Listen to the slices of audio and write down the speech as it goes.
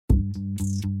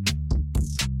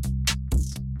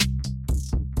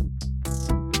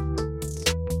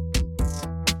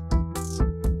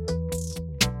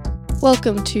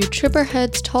Welcome to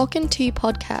Tripperhead's Talk and Tea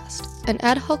podcast, an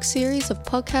ad hoc series of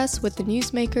podcasts with the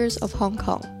newsmakers of Hong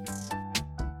Kong.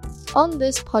 On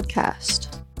this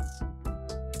podcast,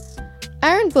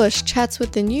 Aaron Bush chats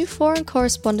with the new Foreign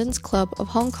Correspondents Club of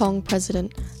Hong Kong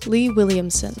President Lee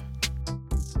Williamson.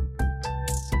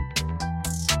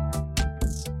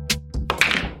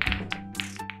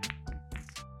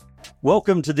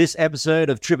 Welcome to this episode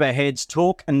of Tripperhead's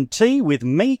Talk and Tea with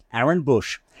me, Aaron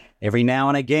Bush. Every now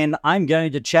and again, I'm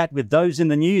going to chat with those in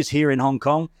the news here in Hong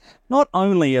Kong, not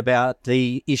only about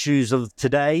the issues of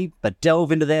today, but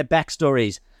delve into their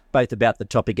backstories, both about the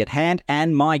topic at hand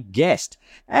and my guest.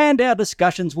 And our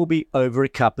discussions will be over a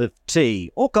cup of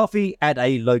tea or coffee at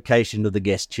a location of the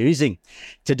guest choosing.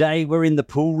 Today, we're in the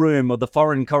pool room of the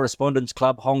Foreign Correspondents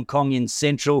Club Hong Kong in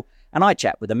Central, and I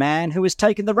chat with a man who has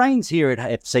taken the reins here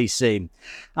at FCC.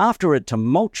 After a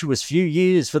tumultuous few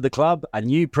years for the club, a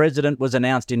new president was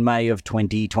announced in May of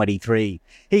 2023.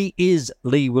 He is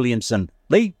Lee Williamson.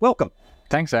 Lee, welcome.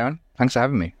 Thanks, Aaron. Thanks for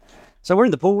having me. So we're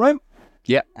in the pool room?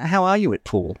 Yeah. How are you at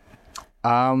pool?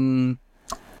 Average.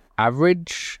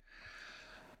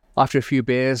 After a few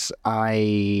beers,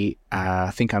 I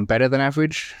think I'm better than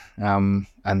average, and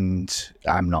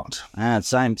I'm not.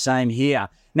 Same here.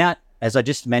 Now, as I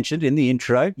just mentioned in the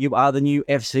intro, you are the new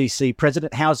FCC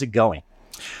president. How's it going?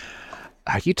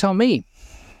 You tell me.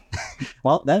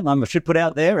 Well, I should put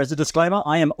out there as a disclaimer,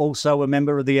 I am also a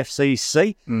member of the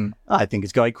FCC. I think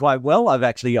it's going quite well. I've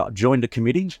actually joined a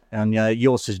committee on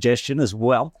your suggestion as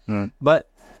well. But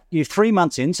you're 3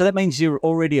 months in, so that means you're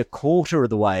already a quarter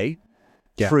of the way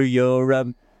through your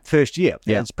first year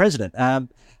as president.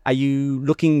 Are you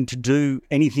looking to do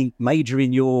anything major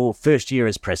in your first year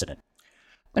as president?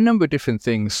 A number of different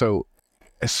things. So,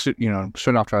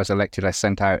 soon after I was elected, I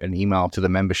sent out an email to the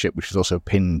membership, which is also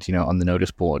pinned, on the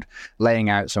notice board, laying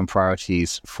out some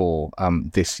priorities for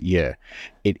this year.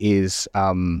 It is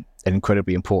an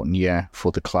incredibly important year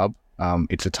for the club.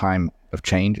 It's a time of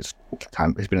change. It's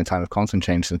been a time of constant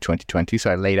change since 2020.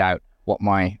 So I laid out what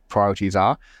my priorities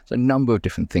are. So a number of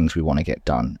different things we want to get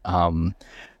done.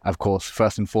 Of course,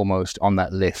 first and foremost on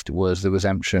that list was the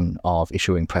resumption of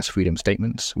issuing press freedom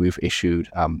statements. We've issued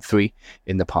 3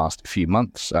 in the past few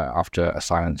months after a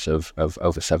silence of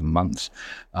over 7 months.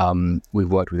 We've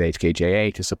worked with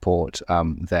HKJA to support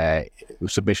their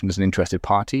submission as an interested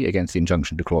party against the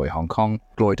injunction to Glory to Hong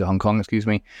Kong.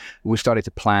 We started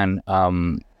to plan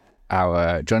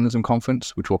our journalism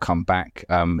conference, which will come back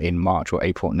in March or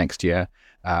April next year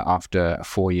after a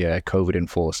 4-year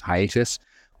COVID-enforced hiatus.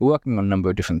 We're working on a number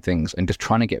of different things and just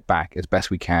trying to get back as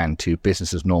best we can to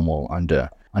business as normal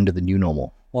under the new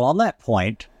normal. Well, on that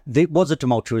point, there was a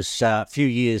tumultuous few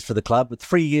years for the club with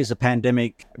 3 years of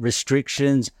pandemic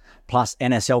restrictions plus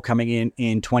NSL coming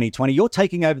in 2020. You're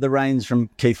taking over the reins from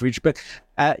Keith Ridge, but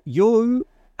you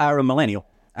are a millennial.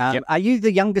 Yep. Are you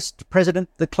the youngest president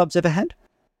the club's ever had?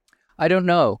 I don't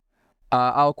know.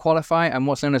 I'll qualify. I'm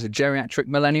what's known as a geriatric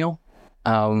millennial.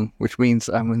 Which means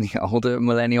I'm in the older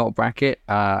millennial bracket.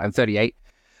 I'm 38.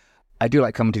 I do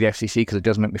like coming to the FCC because it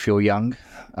does make me feel young.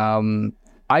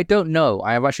 I don't know.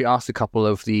 I have actually asked a couple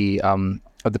of the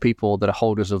people that are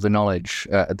holders of the knowledge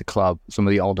at the club, some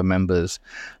of the older members,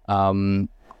 and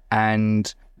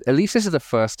at least this is the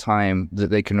first time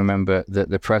that they can remember that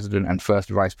the president and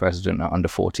first vice president are under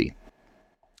 40.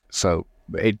 So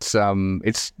it's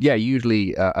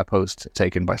usually a post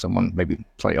taken by someone maybe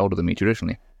slightly older than me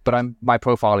traditionally. But my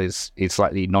profile is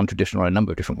slightly non-traditional in a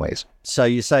number of different ways. So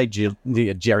you say the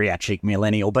geriatric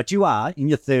millennial, but you are in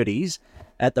your 30s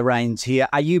at the reins here.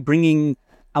 Are you bringing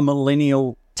a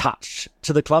millennial touch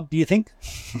to the club, do you think?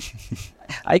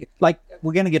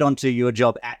 We're going to get onto your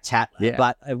job at Tatler,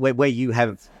 but where you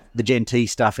have the Gen T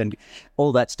stuff and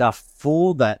all that stuff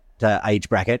for that age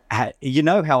bracket, you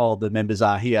know how old the members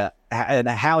are here. And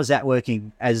how is that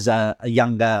working as a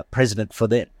younger president for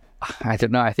them? I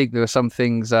don't know. I think there are some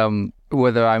things,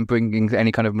 whether I'm bringing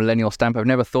any kind of millennial stamp, I've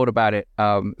never thought about it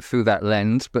through that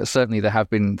lens, but certainly there have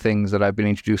been things that I've been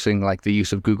introducing, like the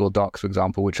use of Google Docs, for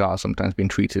example, which are sometimes being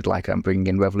treated like I'm bringing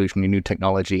in revolutionary new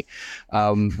technology,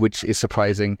 which is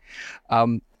surprising.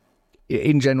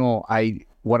 In general,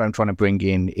 what I'm trying to bring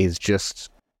in is just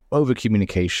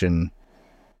over-communication,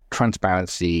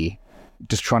 transparency,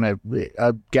 just trying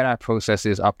to get our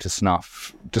processes up to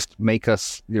snuff, just make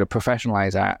us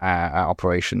professionalize our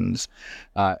operations.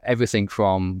 Everything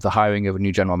from the hiring of a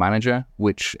new general manager,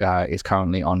 which is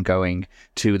currently ongoing,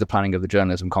 to the planning of the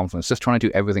journalism conference, just trying to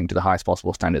do everything to the highest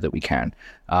possible standard that we can.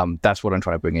 That's what I'm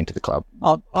trying to bring into the club.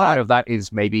 Part of that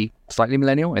is maybe slightly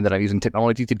millennial in that I'm using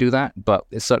technology to do that, but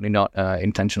it's certainly not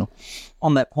intentional.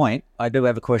 On that point, I do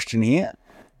have a question here.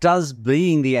 does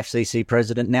being the FCC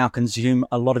president now consume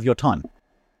a lot of your time?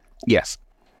 Yes.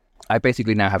 I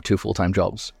basically now have 2 full-time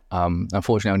jobs.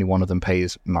 Unfortunately, only one of them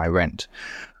pays my rent.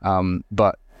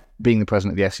 But being the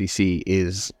president of the FCC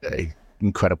is an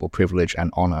incredible privilege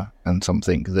and honor, and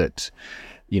something that,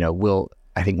 will,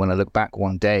 I think when I look back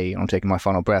one day, I'm taking my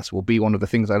final breaths, will be one of the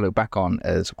things I look back on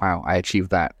as, wow, I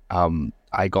achieved that.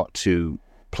 I got to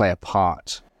play a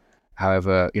part,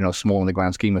 however, small in the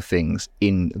grand scheme of things,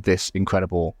 in the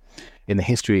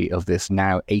history of this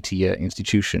now 80-year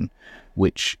institution,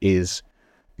 which is,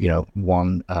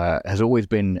 one has always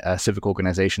been a civic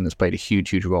organization that's played a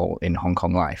huge role in Hong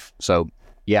Kong life. So,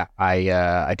 yeah,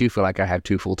 I do feel like I have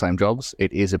 2 full-time jobs.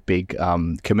 It is a big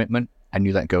commitment. I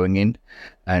knew that going in,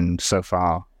 and so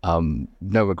far,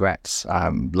 no regrets.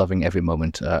 I'm loving every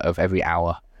moment of every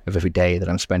hour of every day that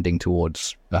I'm spending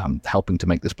towards helping to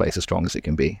make this place as strong as it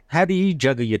can be. How do you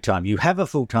juggle your time? You have a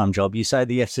full-time job. You say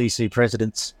the FCC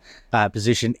president's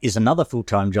position is another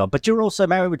full-time job, but you're also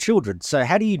married with children. So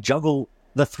how do you juggle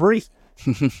the 3?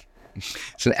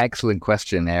 It's an excellent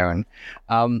question, Aaron.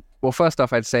 Well, first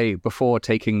off, I'd say before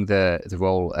taking the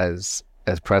role as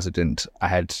president,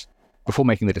 before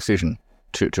making the decision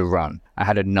to run, I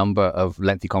had a number of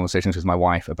lengthy conversations with my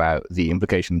wife about the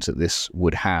implications that this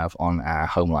would have on our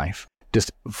home life.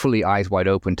 Just fully eyes wide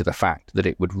open to the fact that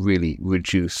it would really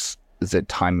reduce the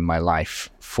time in my life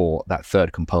for that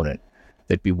third component.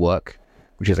 There'd be work,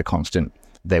 which is a constant.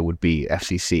 There would be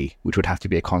FCC, which would have to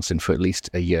be a constant for at least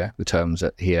a year. The terms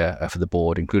here for the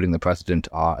board, including the president,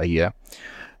 are a year.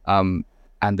 And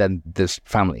then there's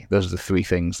family. Those are the 3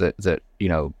 things that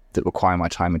require my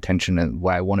time and attention, and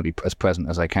where I want to be as present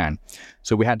as I can.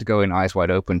 So we had to go in eyes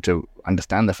wide open to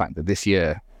understand the fact that this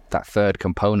year, that third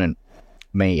component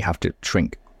may have to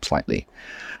shrink slightly.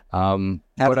 How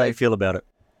do you feel about it?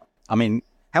 I mean,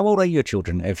 how old are your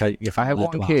children? If I have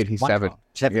one kid, he's 7.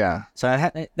 7. Yeah.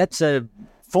 So that's a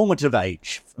formative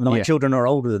age. My children are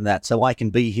older than that, so I can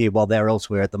be here while they're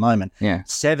elsewhere at the moment. Yeah.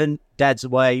 7, dad's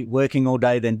away working all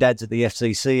day, then dad's at the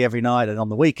FCC every night, and on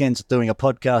the weekends doing a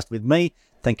podcast with me.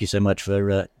 Thank you so much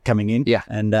for coming in. Yeah.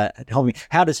 And helping me.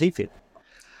 How does he feel?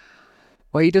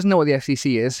 Well, he doesn't know what the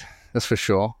FCC is, that's for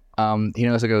sure. He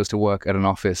knows he goes to work at an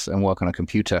office and work on a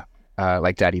computer,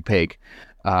 like Daddy Pig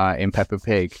in Peppa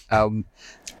Pig.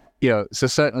 So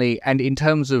certainly, and in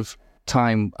terms of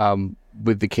time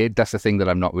with the kid, that's the thing that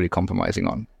I'm not really compromising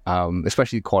on,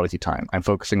 especially quality time. I'm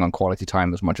focusing on quality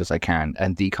time as much as I can,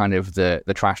 and the kind of the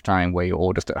trash time where you're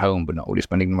all just at home but not really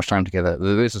spending much time together,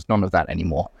 there's just none of that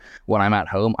anymore. When I'm at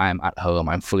home,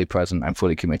 I'm fully present, I'm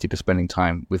fully committed to spending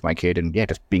time with my kid, and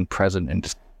just being present and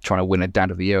just trying to win a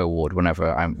Dad of the Year award whenever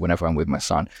I'm with my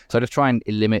son. So I just try and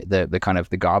limit the kind of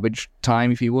the garbage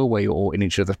time, if you will, where you're all in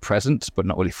each other's presence but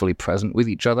not really fully present with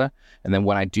each other. And then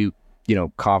when I do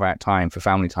carve out time for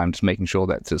family time, just making sure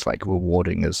that it's as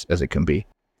rewarding as it can be.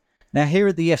 Now, here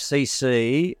at the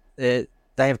FCC, they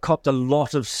have copped a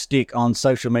lot of stick on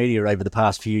social media over the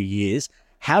past few years.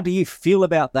 How do you feel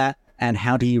about that, and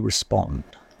how do you respond?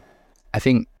 I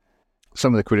think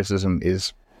some of the criticism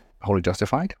is wholly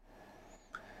justified.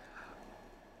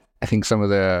 I think some of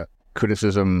the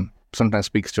criticism sometimes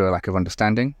speaks to a lack of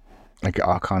understanding. I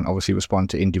can't obviously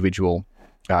respond to individual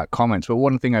comments, but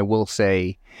one thing I will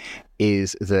say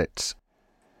is that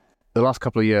the last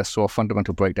couple of years saw a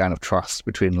fundamental breakdown of trust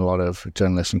between a lot of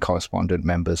journalists and correspondent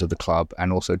members of the club,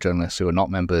 and also journalists who are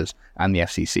not members, and the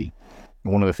FCC.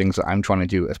 One of the things that I'm trying to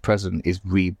do as president is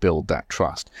rebuild that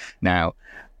trust. Now,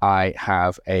 I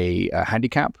have a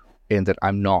handicap in that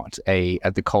I'm not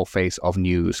at the coalface of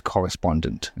news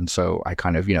correspondent, and so I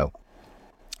kind of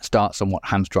start somewhat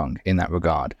hamstrung in that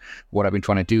regard. What I've been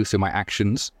trying to do through my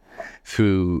actions,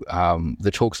 through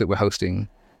the talks that we're hosting,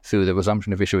 through the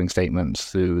resumption of issuing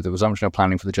statements, through the resumption of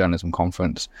planning for the journalism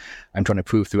conference, I'm trying to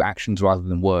prove through actions rather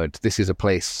than words, this is a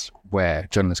place where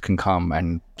journalists can come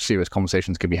and serious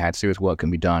conversations can be had, serious work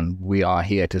can be done. We are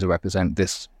here to represent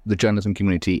the journalism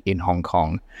community in Hong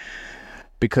Kong.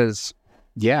 Because,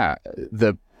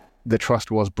 the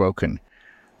trust was broken.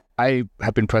 I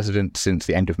have been president since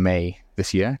the end of May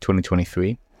this year,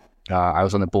 2023. I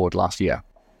was on the board last year.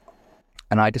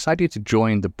 And I decided to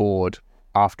join the board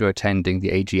after attending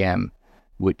the AGM,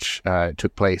 which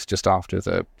took place just after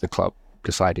the club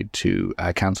decided to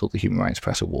cancel the Human Rights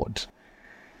Press Awards.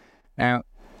 Now,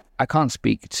 I can't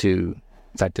speak to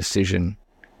that decision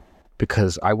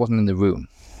because I wasn't in the room.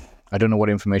 I don't know what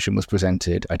information was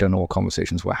presented. I don't know what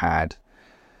conversations were had.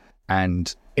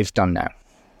 And it's done now.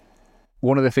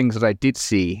 One of the things that I did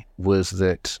see was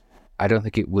that I don't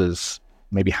think it was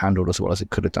maybe handled as well as it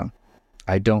could have done.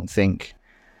 I don't think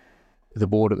the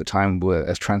board at the time were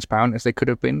as transparent as they could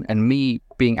have been. And me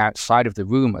being outside of the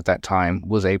room at that time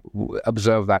was able to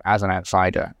observe that as an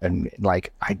outsider. And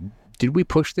like, did we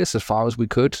push this as far as we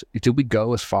could? Did we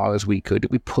go as far as we could?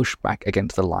 Did we push back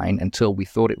against the line until we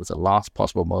thought it was the last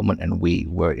possible moment and we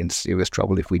were in serious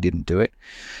trouble if we didn't do it?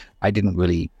 I didn't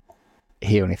really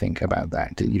hear anything about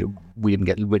that. We didn't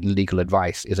get written legal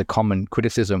advice is a common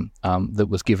criticism that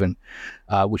was given,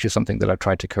 which is something that I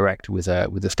tried to correct with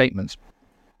the statements.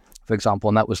 For example,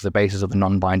 and that was the basis of the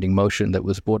non-binding motion that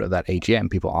was brought at that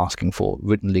AGM, people asking for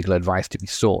written legal advice to be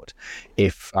sought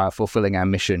if fulfilling our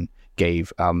mission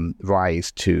gave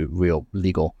rise to real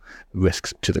legal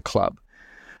risks to the club.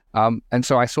 And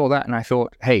so I saw that and I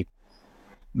thought, hey,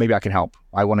 maybe I can help.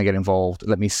 I want to get involved.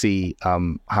 Let me see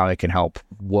how I can help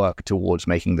work towards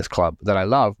making this club that I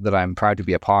love, that I'm proud to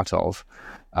be a part of,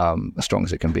 as strong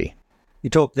as it can be. You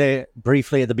talked there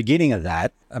briefly at the beginning of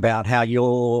that about how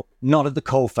you're not at the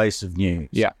coalface of news.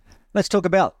 Yeah. Let's talk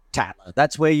about Tatler.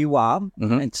 That's where you are.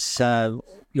 Mm-hmm. It's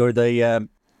you're the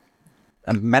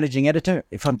managing editor,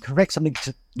 if I'm correct,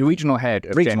 the regional head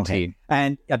of Gen T.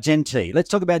 And Gen T. Let's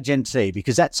talk about Gen T,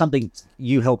 because that's something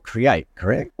you helped create,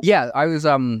 correct? Yeah, I was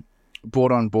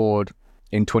brought on board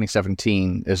in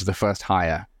 2017 as the first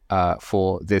hire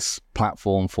for this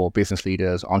platform for business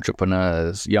leaders,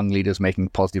 entrepreneurs, young leaders making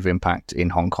positive impact in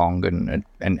Hong Kong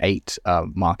and 8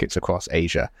 markets across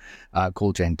Asia,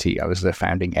 called Gen T. I was the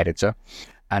founding editor.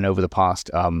 And over the past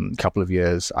couple of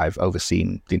years, I've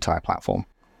overseen the entire platform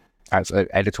as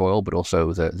editorial, but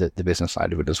also the business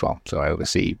side of it as well. So I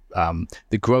oversee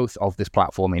the growth of this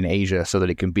platform in Asia so that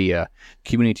it can be a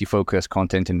community-focused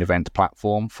content and event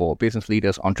platform for business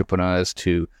leaders, entrepreneurs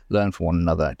to learn from one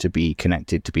another, to be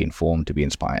connected, to be informed, to be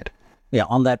inspired. Yeah,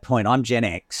 on that point, I'm Gen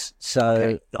X, so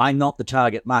okay. I'm not the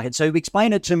target market. So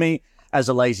explain it to me as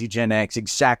a lazy Gen X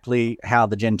exactly how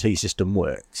the Gen T system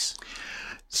works.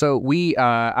 So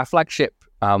our flagship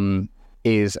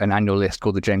is an annual list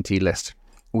called the Gen T list.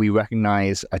 We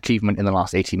recognize achievement in the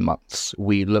last 18 months.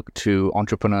 We look to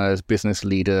entrepreneurs, business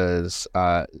leaders,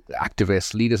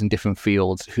 activists, leaders in different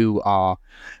fields who are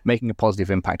making a positive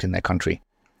impact in their country.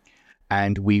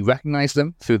 And we recognize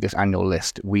them through this annual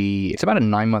list. It's about a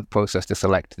 9-month process to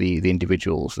select the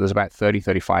individuals. There's about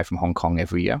 35 from Hong Kong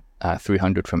every year,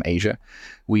 300 from Asia.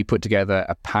 We put together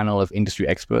a panel of industry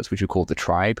experts, which we call the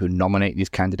Tribe, who nominate these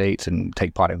candidates and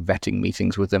take part in vetting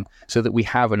meetings with them, so that we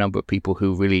have a number of people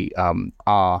who really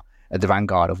are at the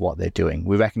vanguard of what they're doing.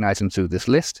 We recognize them through this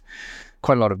list.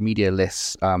 Quite a lot of media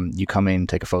lists. You come in,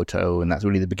 take a photo, and that's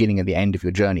really the beginning and the end of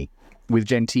your journey. With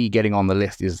Gen T, getting on the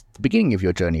list is the beginning of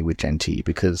your journey with Gen T,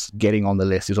 because getting on the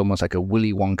list is almost like a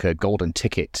Willy Wonka golden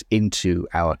ticket into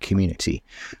our community.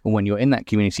 And when you're in that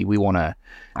community, we want to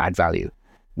add value.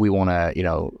 We want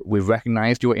to, we've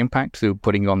recognized your impact through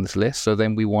putting you on this list. So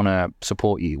then we want to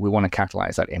support you. We want to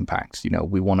catalyze that impact.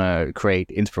 We want to create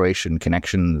inspiration,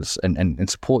 connections, and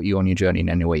support you on your journey in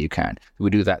any way you can. We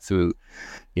do that through,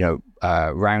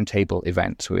 roundtable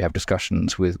events where we have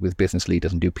discussions with business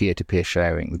leaders and do peer-to-peer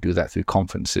sharing. We do that through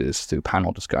conferences, through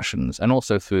panel discussions, and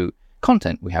also through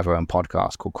content. We have our own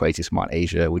podcast called Crazy Smart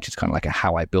Asia, which is kind of like a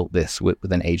how I built this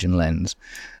with an Asian lens,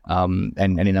 and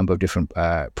any number of different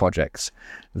projects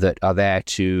that are there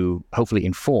to hopefully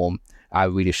inform our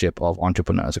readership of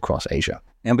entrepreneurs across Asia.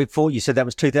 And before, you said that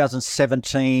was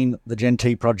 2017, the Gen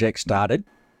T project started.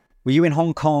 Were you in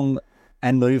Hong Kong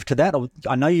and moved to that?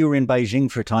 I know you were in Beijing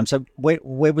for a time. So where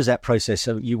was that process?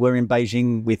 So you were in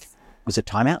Beijing with, was it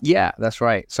Time Out? Yeah, that's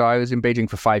right. So I was in Beijing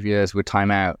for 5 years with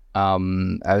Time Out. I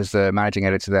was the managing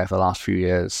editor there for the last few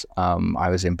years. I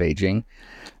was in Beijing,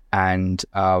 and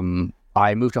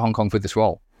I moved to Hong Kong for this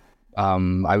role.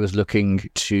 I was looking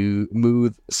to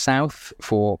move south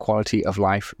for quality of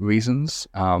life reasons.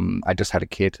 I just had a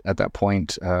kid at that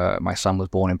point. My son was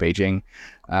born in Beijing.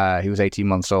 He was 18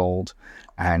 months old,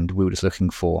 and we were just looking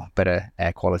for better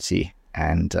air quality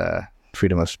and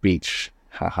freedom of speech.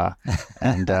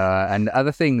 and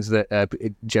other things that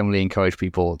generally encourage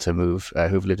people to move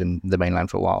who've lived in the mainland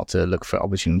for a while to look for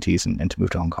opportunities and to move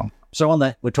to Hong Kong. So on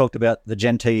that, we talked about the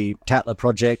Gen T Tatler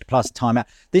project plus Time Out.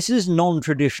 This is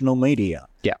non-traditional media.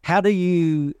 Yeah. How do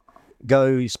you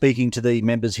go speaking to the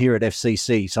members here at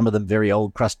FCC, some of them very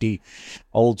old, crusty,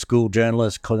 old school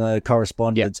journalists,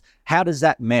 correspondents? Yeah. How does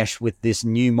that mesh with this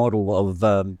new model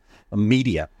of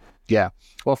media? Yeah.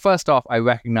 Well, first off, I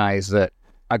recognize that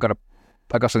I got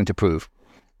something to prove.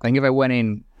 I think if I went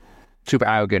in super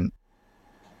arrogant,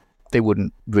 they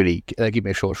wouldn't really give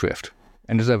me a short shrift,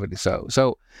 and deservedly so.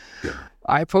 So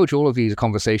I approach all of these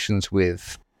conversations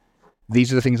with,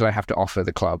 these are the things that I have to offer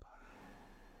the club.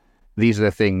 These are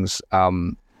the things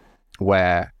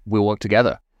where we'll work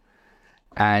together.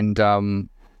 And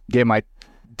my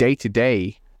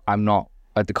day-to-day, I'm not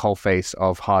at the coalface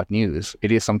of hard news.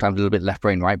 It is sometimes a little bit left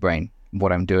brain, right brain,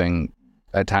 what I'm doing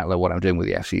at Tatler, what I'm doing with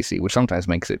the FCC, which sometimes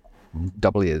makes it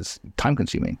doubly as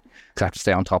time-consuming, because I have to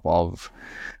stay on top of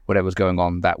whatever's going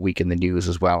on that week in the news,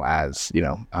 as well as,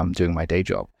 I'm doing my day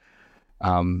job.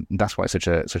 That's why it's such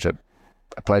a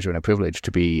pleasure and a privilege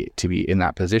to be in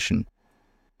that position.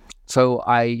 So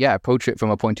I approach it from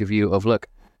a point of view of, look,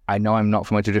 I know I'm not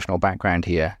from a traditional background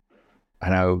here. I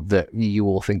know that you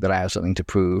all think that I have something to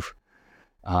prove.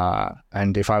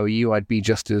 And if I were you, I'd be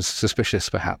just as suspicious,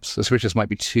 perhaps. Suspicious might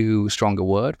be too strong a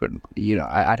word, but,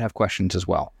 I'd have questions as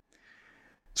well.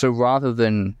 So rather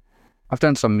than, I've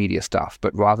done some media stuff,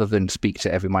 but rather than speak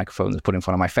to every microphone that's put in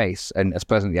front of my face, and as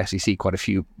president of the FCC, quite a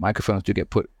few microphones do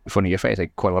get put in front of your face,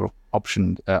 like quite a lot of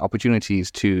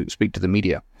opportunities to speak to the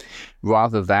media.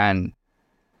 Rather than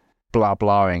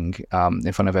blahing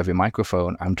in front of every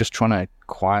microphone, I'm just trying to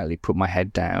quietly put my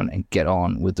head down and get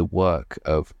on with the work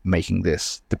of making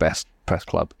this the best press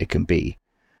club it can be.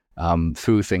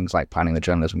 Through things like planning the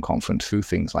journalism conference, through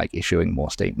things like issuing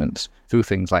more statements, through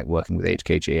things like working with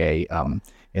HKJA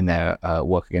in their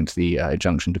work against the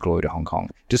injunction to glory to Hong Kong,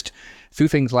 just through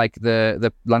things like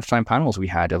the lunchtime panels we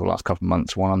had over the last couple of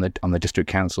months, one on the district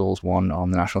councils, one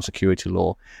on the national security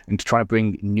law, and to try to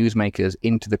bring newsmakers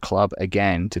into the club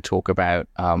again to talk about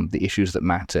the issues that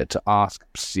matter, to ask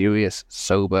serious,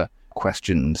 sober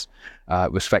questions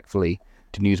respectfully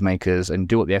to newsmakers, and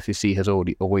do what the FCC has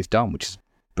always done, which is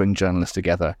bring journalists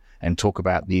together and talk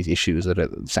about these issues that are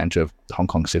at the center of Hong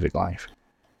Kong civic life.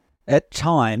 At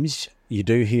times, you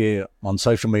do hear on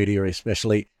social media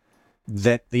especially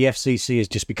that the FCC has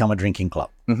just become a drinking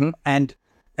club. Mm-hmm. And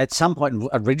at some point,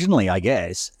 originally, I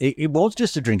guess, it was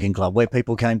just a drinking club where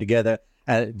people came together,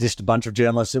 just a bunch of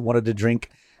journalists that wanted to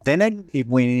drink. Then it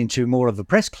went into more of a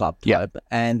press club.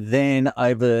 And then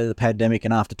over the pandemic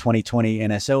and after 2020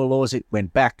 NSL laws, it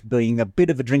went back to being a bit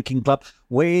of a drinking club.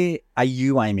 Where are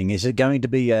you aiming? Is it going to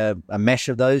be a mesh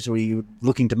of those, or are you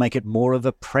looking to make it more of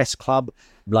a press club,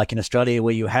 like in Australia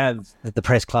where you have the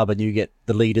press club and you get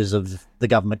the leaders of the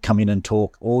government come in and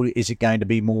talk? Or is it going to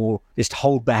be more, just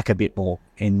hold back a bit more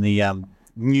in the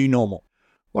new normal?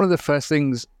 One of the first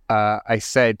things I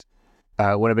said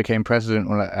when I became president,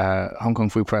 when Hong Kong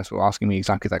Free Press were asking me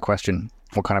exactly that question,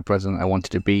 what kind of president I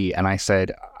wanted to be. And I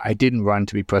said, I didn't run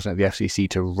to be president of the FCC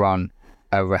to run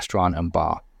a restaurant and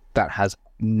bar. That has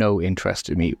no interest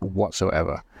in me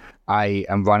whatsoever. I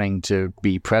am running to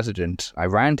be president. I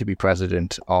ran to be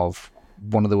president of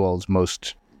one of the world's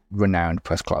most renowned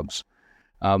press clubs.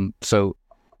 So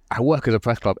our work as a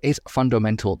press club is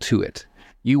fundamental to it.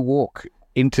 You walk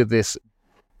into this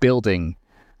building,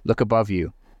 look above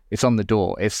you, it's on the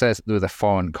door. It says we're the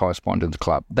Foreign Correspondents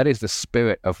Club. That is the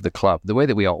spirit of the club. The way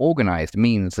that we are organized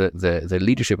means that the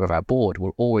leadership of our board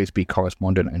will always be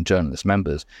correspondent and journalist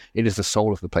members. It is the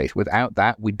soul of the place. Without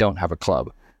that, we don't have a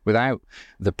club. Without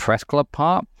the press club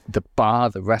part, the bar,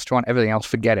 the restaurant, everything else,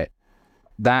 forget it.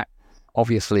 That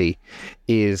obviously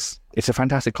it's a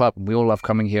fantastic club. We all love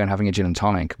coming here and having a gin and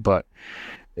tonic, but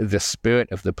the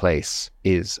spirit of the place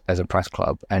is as a press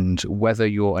club. And whether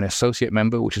you're an associate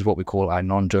member, which is what we call our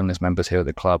non-journalist members here at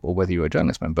the club, or whether you're a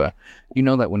journalist member, you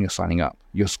know that when you're signing up,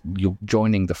 you're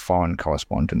joining the Foreign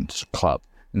Correspondents Club.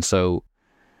 And so,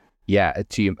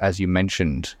 as you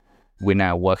mentioned, we're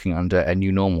now working under a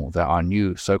new normal. There are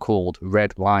new so-called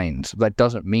red lines. That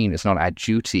doesn't mean it's not our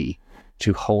duty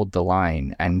to hold the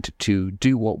line and to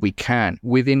do what we can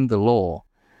within the law,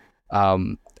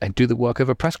 and do the work of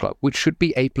a press club, which should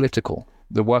be apolitical.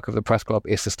 The work of the press club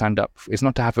is to stand up. It's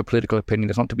not to have a political opinion.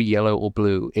 It's not to be yellow or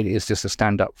blue. It is just to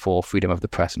stand up for freedom of the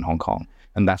press in Hong Kong.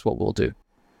 And that's what we'll do.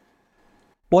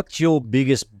 What's your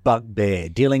biggest bugbear,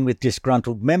 dealing with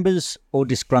disgruntled members or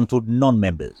disgruntled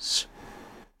non-members?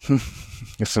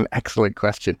 It's an excellent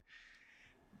question.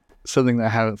 Something that I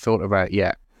haven't thought about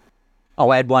yet.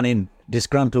 I'll add one in,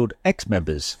 disgruntled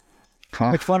ex-members.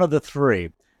 Huh? Which one of the three?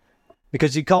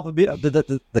 Because you cop a bit,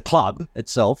 the club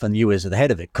itself, and you as the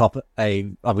head of it,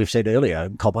 we've said earlier,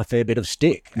 cop a fair bit of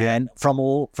stick, and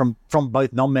from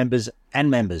both non-members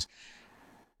and members.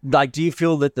 Like, do you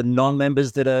feel that the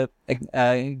non-members that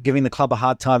are giving the club a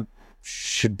hard time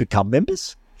should become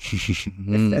members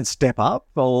and step up,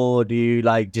 or do you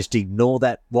just ignore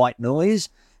that white noise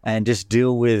and just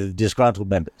deal with disgruntled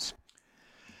members?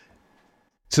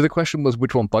 So the question was,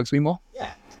 which one bugs me more?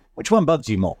 Yeah, which one bugs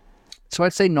you more? So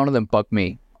I'd say none of them bug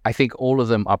me. I think all of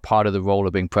them are part of the role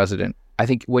of being president. I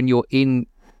think when you're in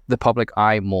the public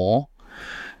eye more,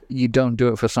 you don't do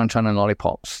it for sunshine and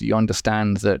lollipops. You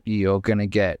understand that you're going to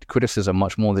get criticism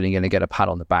much more than you're going to get a pat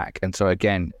on the back. And so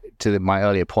again, to my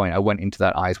earlier point, I went into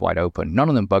that eyes wide open. None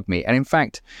of them bugged me. And in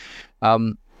fact,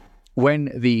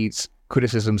 when these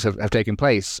criticisms have taken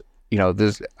place,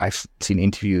 I've seen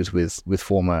interviews with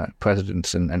former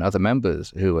presidents and other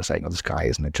members who are saying, "Oh, this guy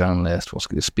isn't a journalist.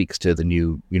 This speaks to the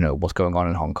new, what's going on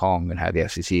in Hong Kong and how the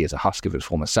FCC is a husk of its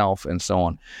former self and so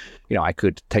on." I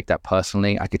could take that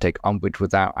personally. I could take umbrage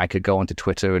with that. I could go onto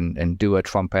Twitter and do a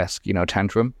Trump-esque,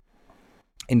 tantrum.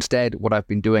 Instead, what I've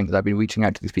been doing is I've been reaching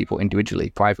out to these people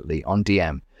individually, privately, on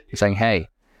DM, and saying, "Hey,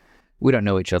 we don't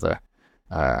know each other.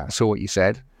 Saw what you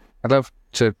said. I'd love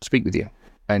to speak with you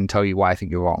and tell you why I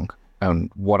think you're wrong,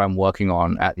 and what I'm working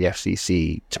on at the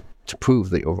FCC to prove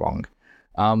that you're wrong,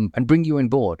 and bring you on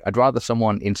board. I'd rather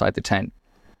someone inside the tent."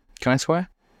 Can I swear?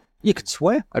 You could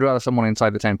swear. I'd rather someone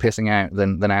inside the tent pissing out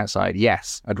than outside.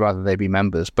 Yes, I'd rather they be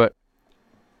members. But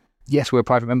yes, we're a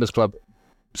private members club,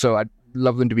 so I'd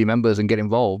love them to be members and get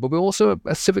involved. But we're also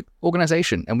a civic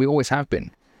organization, and we always have been.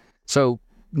 So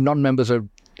non-members are,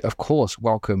 of course,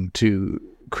 welcome to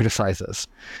criticize us,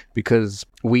 because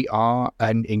we are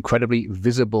an incredibly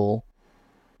visible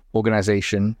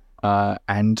organization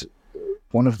and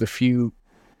one of the few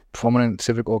prominent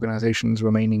civic organizations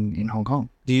remaining in Hong Kong.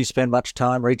 Do you spend much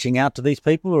time reaching out to these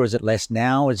people, or is it less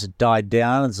now? Has it died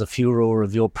down? Has the furor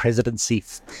of your presidency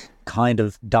kind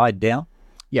of died down?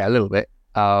 Yeah, a little bit.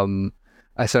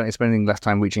 I certainly spending less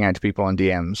time reaching out to people on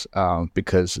DMs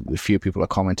because a few people are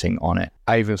commenting on it.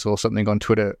 I even saw something on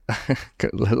Twitter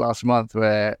last month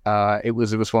where it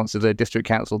was a response to the district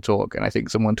council talk, and I think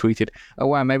someone tweeted, "Oh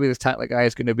wow, maybe this Tatler guy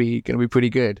is going to be pretty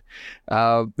good."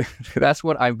 That's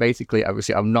what I'm basically.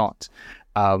 Obviously, I'm not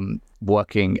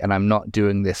working, and I'm not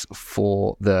doing this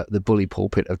for the bully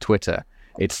pulpit of Twitter.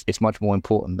 It's much more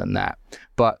important than that.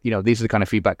 But these are the kind of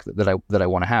feedback that I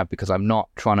want to have, because I'm not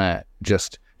trying to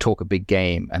just talk a big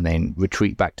game and then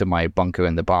retreat back to my bunker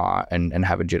in the bar and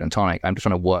have a gin and tonic. I'm just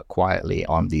trying to work quietly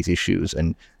on these issues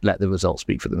and let the results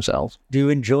speak for themselves. Do you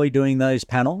enjoy doing those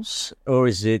panels, or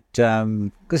is it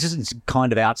because it's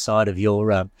kind of outside of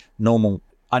your normal?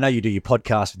 I know you do your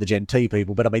podcast with the Gen T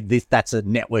people, but I mean that's a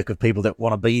network of people that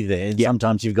want to be there. And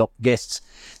sometimes you've got guests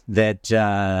that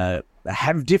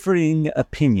have differing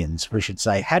opinions, we should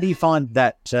say. How do you find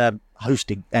that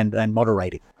hosting and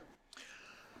moderating?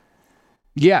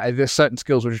 Yeah, there's certain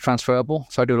skills which are transferable.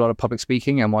 So I do a lot of public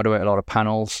speaking and moderate a lot of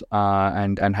panels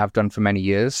and have done for many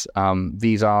years.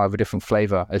 These are of a different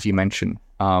flavor, as you mentioned.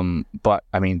 But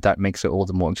I mean, that makes it all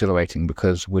the more exhilarating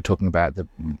because we're talking about the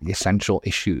essential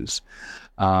issues.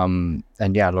 And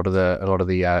yeah, a lot of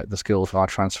the skills are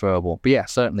transferable. But yeah,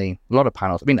 certainly a lot of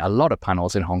panels. I mean, a lot of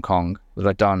panels in Hong Kong that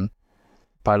I've done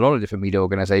by a lot of different media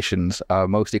organizations are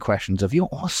mostly questions of, "You're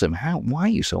awesome. Why are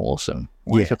you so awesome?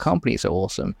 Why is your company so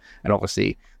awesome?" And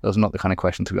obviously, those are not the kind of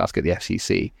questions we ask at the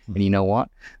FCC. And you know what?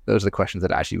 Those are the questions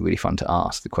that are actually really fun to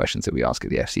ask, the questions that we ask at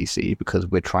the FCC, because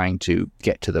we're trying to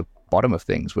get to the bottom of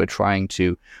things. We're trying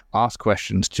to ask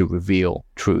questions to reveal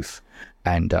truth.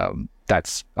 And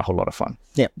that's a whole lot of fun.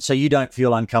 Yeah, so you don't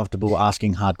feel uncomfortable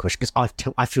asking hard questions?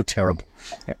 Because I feel terrible.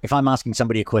 If I'm asking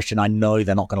somebody a question I know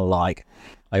they're not going to like,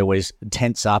 I always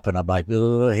tense up and I'm like,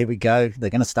 "Oh, here we go. They're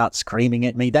going to start screaming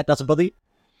at me." That doesn't bother you?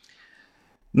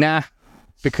 Nah,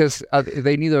 because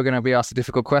they knew they were going to be asked a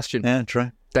difficult question. Yeah, true.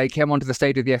 They came onto the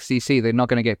stage of the FCC. They're not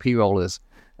going to get P-rollers.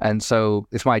 And so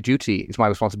it's my duty, it's my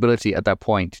responsibility at that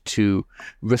point to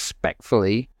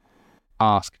respectfully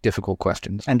ask difficult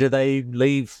questions. And do they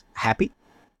leave happy?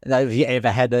 Have you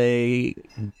ever had a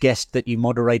guest that you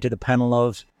moderated a panel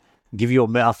of give you a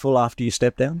mouthful after you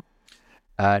step down?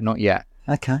 Not yet.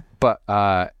 Okay. But,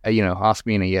 ask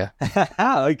me in a year.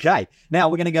 Okay. Now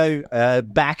we're going to go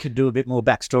back and do a bit more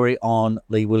backstory on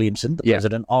Lee Williamson, the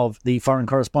president of the Foreign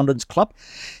Correspondents Club.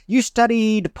 You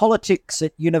studied politics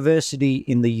at university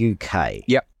in the UK.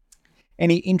 Yep.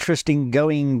 Any interest in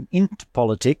going into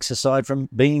politics aside from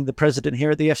being the president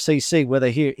here at the FCC, whether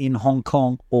here in Hong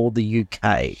Kong or the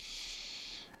UK?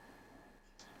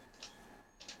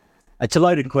 It's a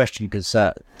loaded question because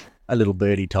a little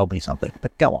birdie told me something,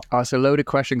 but go on. Oh, it's a loaded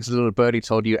question because a little birdie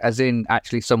told you, as in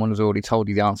actually someone has already told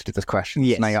you the answer to this question.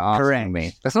 Yes, now you're asking correct.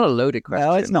 me. That's not a loaded question.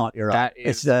 No, it's not. You're right. That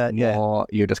is more,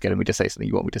 you're just getting me to say something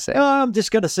you want me to say. I'm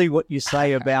just going to see what you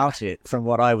say about it from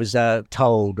what I was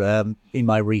told in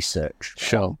my research.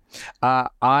 Sure.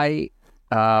 I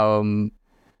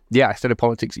studied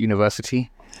politics at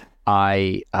university.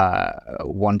 I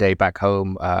one day back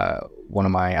home, one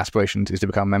of my aspirations is to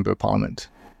become a member of parliament.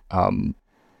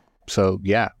 So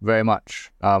yeah, very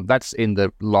much. That's in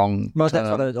the long Well, that's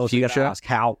what I was also going to ask.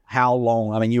 How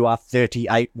long? I mean, you are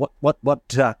 38.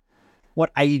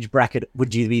 What age bracket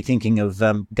would you be thinking of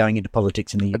going into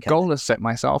politics in the UK? The goal I set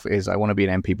myself is I want to be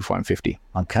an MP before I'm 50.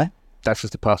 Okay. that's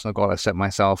just a personal goal I set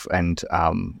myself, and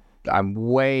I'm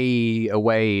way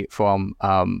away from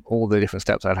all the different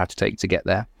steps I'd have to take to get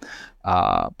there.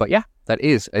 But yeah,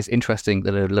 it's interesting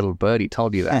that a little birdie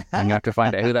told you that. And you have to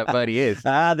find out who that birdie is.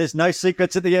 There's no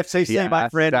secrets at the FCC, my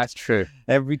friend. That's true.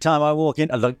 Every time I walk in,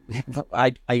 look,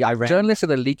 I ran. Journalists are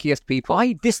the leakiest people.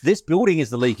 This building is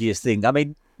the leakiest thing. I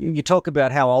mean, you talk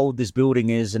about how old this building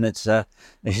is, and it's a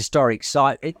historic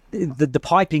site. The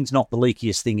piping's not the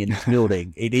leakiest thing in this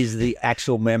building. It is the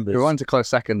actual members. You're on to close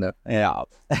second, though. Yeah,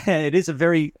 it is a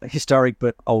very historic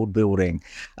but old building.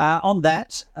 On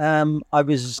that, I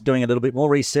was doing a little bit more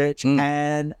research,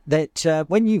 and that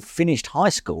when you finished high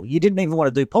school, you didn't even want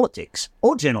to do politics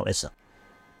or journalism.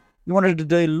 You wanted to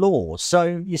do law.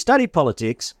 So you studied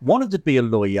politics, wanted to be a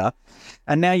lawyer,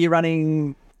 and now you're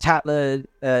running Tatler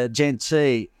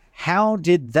GNT. How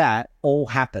did that all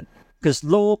happen? Because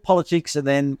law, politics, and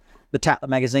then the Tatler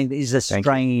magazine is a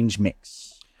strange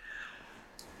mix.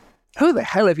 Who the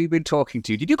hell have you been talking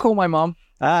to? Did you call my mom?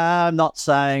 I'm not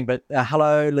saying, but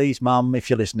hello, Lee's mum, if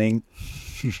you're listening.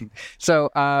 So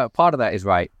part of that is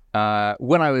right.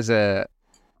 When I was at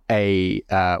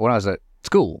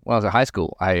school, when I was at high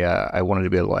school, I wanted to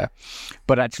be a lawyer,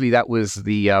 but actually that was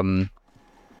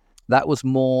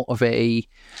more of a.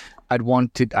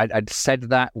 I'd said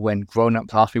that when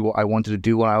grown-ups asked me what I wanted to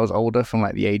do when I was older, from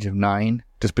like the age of 9,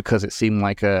 just because it seemed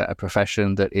like a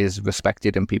profession that is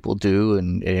respected and people do,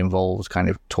 and it involves kind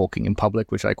of talking in public,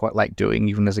 which I quite like doing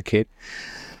even as a kid.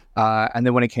 And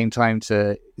then when it came time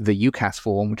to the UCAS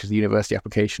form, which is the university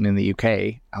application in the UK,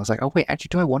 I was like, oh, wait, actually,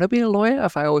 do I want to be a lawyer?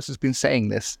 Have I always just been saying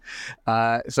this?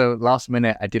 So last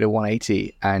minute, I did a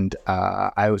 180, and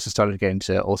I also started to get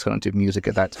into alternative music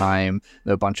at that time.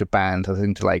 There were a bunch of bands. I was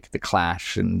into like The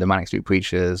Clash and the Manic Street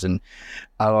Preachers, and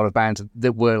a lot of bands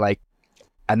that were like,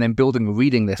 and then building a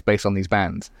reading list based on these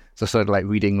bands. So I started like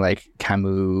reading like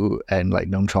Camus and like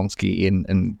Noam Chomsky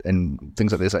and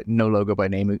things like this, like No Logo by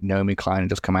Naomi Klein had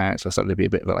just come out. So I started to be a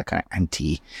bit of a, like an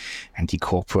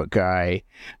anti-corporate guy.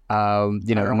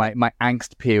 My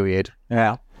angst period.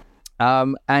 Yeah.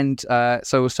 So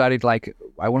I started like,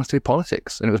 I wanted to do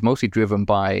politics, and it was mostly driven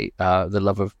by the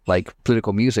love of like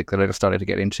political music that I just started to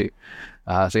get into.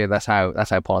 So yeah, that's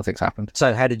how politics happened.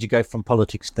 So how did you go from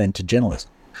politics then to journalism?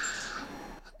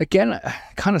 Again, I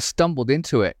kind of stumbled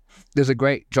into it. There's a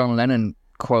great John Lennon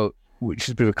quote, which is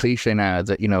a bit of a cliche now,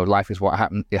 that, life is what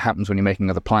happens. It happens when you're making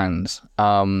other plans.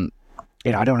 I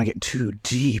don't want to get too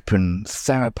deep and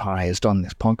therapized on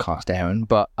this podcast, Aaron,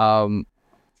 but, I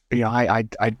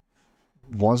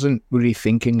wasn't really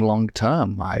thinking long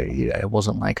term. It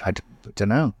wasn't like, I don't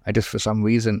know. I just, for some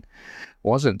reason,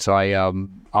 wasn't. So I,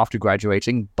 after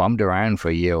graduating, bummed around for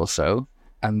a year or so.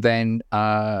 And then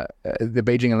the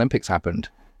Beijing Olympics happened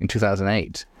in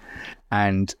 2008.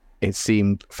 And it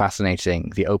seemed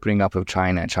fascinating. The opening up of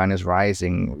China's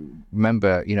rising.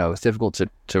 Remember, it's difficult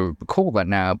to recall that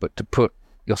now, but to put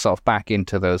yourself back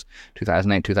into those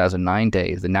 2008, 2009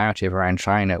 days, the narrative around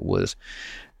China was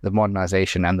the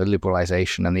modernization and the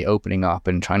liberalization and the opening up,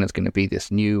 and China's going to be this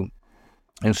new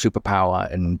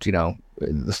superpower. And,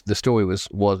 the story was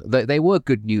they were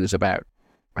good news about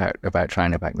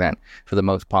China back then, for the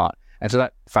most part. And so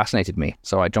that fascinated me.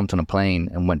 So I jumped on a plane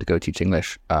and went to go teach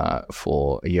English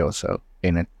for a year or so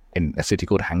in a city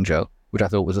called Hangzhou, which I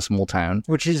thought was a small town.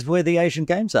 Which is where the Asian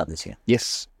Games are this year.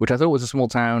 Yes, which I thought was a small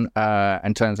town,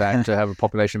 and turns out to have a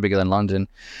population bigger than London.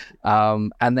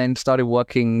 And then started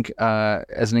working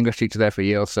as an English teacher there for a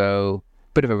year or so.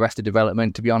 Bit of Arrested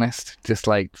Development, to be honest. Just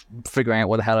like figuring out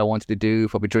what the hell I wanted to do,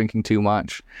 probably drinking too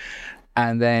much.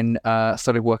 And then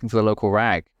started working for the local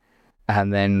rag.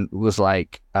 And then was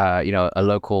like, a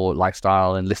local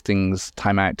lifestyle and listings,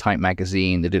 Time Out type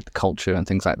magazine that did the culture and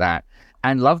things like that.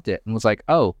 And loved it, and was like,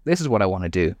 oh, this is what I want to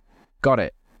do. Got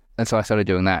it. And so I started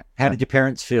doing that. How did your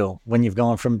parents feel when you've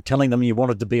gone from telling them you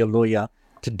wanted to be a lawyer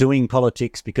to doing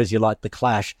politics because you liked The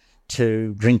Clash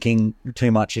to drinking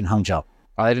too much in Hangzhou?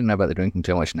 I didn't know about the drinking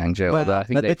too much in Hangzhou. Well, I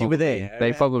think you were there.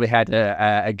 They probably had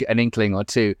an inkling or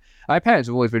two. My parents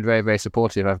have always been very, very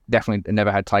supportive. I've definitely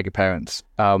never had tiger parents.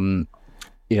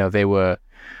 They were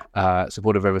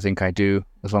supportive of everything I do,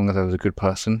 as long as I was a good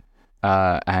person,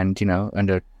 and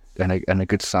a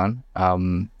good son.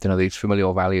 These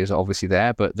familial values are obviously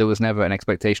there, but there was never an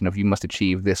expectation of you must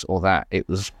achieve this or that. It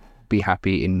was be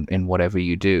happy in whatever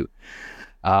you do.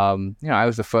 I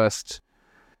was the first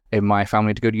in my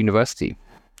family to go to university.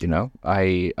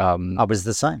 I was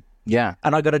the same. Yeah.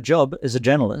 And I got a job as a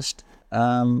journalist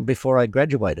before I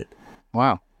graduated.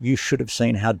 Wow. You should have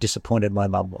seen how disappointed my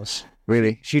mum was.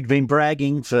 Really? She'd been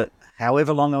bragging for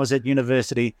however long I was at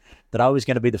university, that I was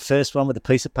going to be the first one with a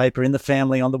piece of paper in the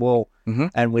family on the wall. Mm-hmm.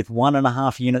 And with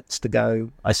 1.5 units to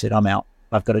go, I said, I'm out.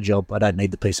 I've got a job. I don't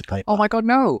need the piece of paper. Oh my God,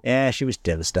 no. Yeah, she was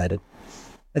devastated.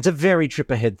 It's a very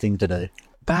trip ahead thing to do.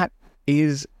 That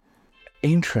is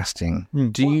interesting.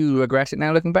 Mm. Do you regret it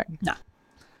now looking back? No.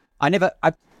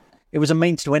 It was a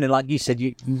means to end, and like you said,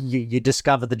 you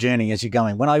discover the journey as you're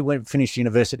going. When I finished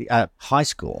university, high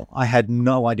school, I had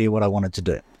no idea what I wanted to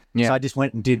do. Yeah. So I just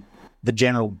went and did the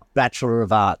general Bachelor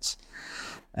of Arts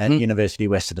at University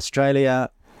of Western Australia.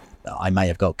 I may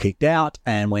have got kicked out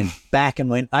and went back and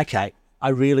went, okay, I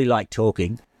really like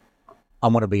talking. I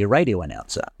want to be a radio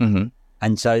announcer. Mm-hmm.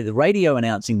 And so the radio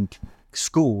announcing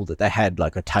school that they had,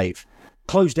 like a TAFE,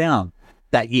 closed down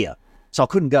that year. So I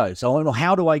couldn't go. So I went, well,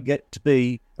 how do I get to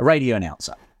be a radio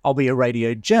announcer? I'll be a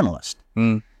radio journalist.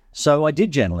 Mm. So I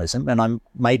did journalism, and I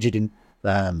majored in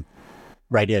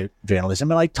radio journalism,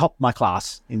 and I topped my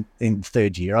class in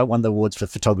third year. I won the awards for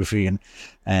photography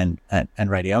and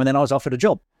radio, and then I was offered a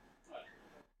job.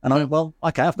 And I went, well,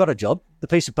 okay, I've got a job. The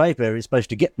piece of paper is supposed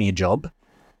to get me a job.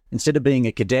 Instead of being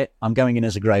a cadet, I'm going in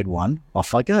as a grade 1.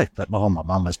 Off I go. But my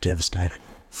mum was devastated.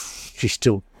 She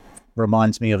still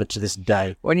reminds me of it to this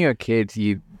day. When you're a kid,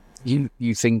 you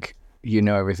think you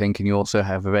know everything, and you also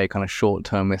have a very kind of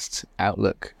short-termist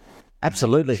outlook.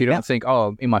 Absolutely. So you don't think,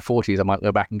 oh, in my 40s, I might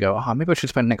go back and go, oh, maybe I should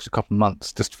spend an extra couple of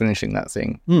months just finishing that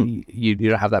thing. You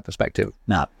don't have that perspective.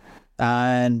 No.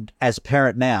 And as a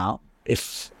parent now,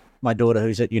 if my daughter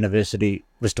who's at university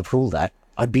was to pull that,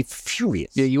 I'd be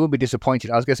furious. Yeah, you would be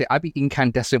disappointed. I was going to say, I'd be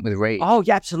incandescent with rage. Oh,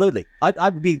 yeah, absolutely.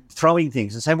 I'd be throwing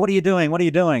things and saying, what are you doing? What are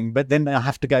you doing? But then I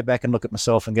have to go back and look at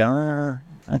myself and go,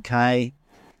 okay,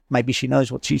 maybe she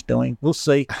knows what she's doing. We'll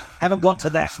see. Haven't got to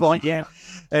that point yet.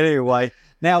 Anyway,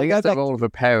 now I guess the role of a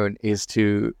parent is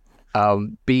to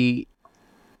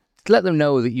let them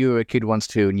know that you were a kid once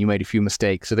too, and you made a few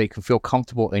mistakes, so they can feel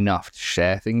comfortable enough to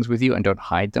share things with you and don't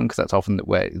hide them, because that's often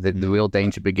where the real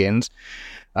danger begins.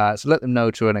 So let them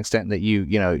know to an extent that you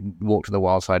walk to the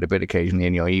wild side a bit occasionally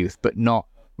in your youth, but not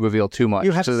reveal too much,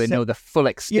 so they know the full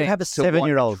extent. You have a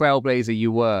 7-year-old trailblazer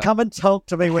you were. Come and talk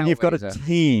to me when you've got a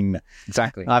teen.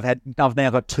 Exactly. I've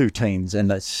now got 2 teens, and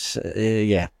that's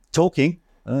talking.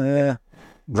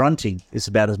 Grunting is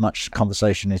about as much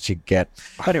conversation as you get.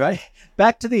 Anyway,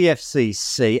 back to the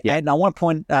FCC, and I want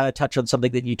to touch on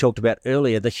something that you talked about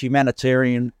earlier: the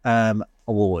humanitarian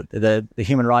award, the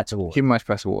Human Rights Award, Human Rights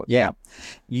Press Award. Yeah,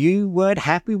 you weren't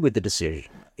happy with the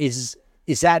decision. Is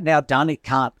that now done? It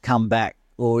can't come back,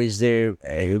 or is there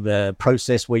a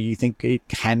process where you think it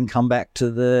can come back to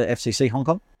the FCC Hong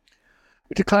Kong?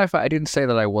 To clarify, I didn't say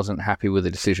that I wasn't happy with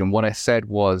the decision. What I said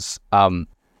was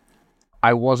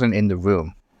I wasn't in the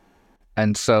room.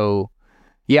 And so,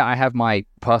 yeah, I have my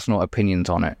personal opinions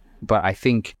on it. But I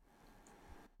think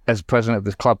as president of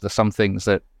this club, there's some things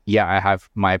that, I have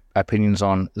my opinions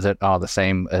on that are the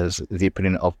same as the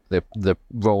opinion of the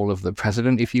role of the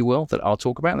president, if you will, that I'll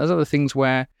talk about. And there's other things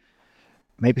where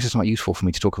maybe it's just not useful for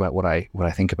me to talk about what I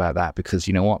think about that, because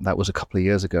you know what? That was a couple of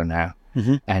years ago now.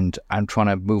 Mm-hmm. And I'm trying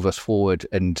to move us forward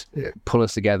and pull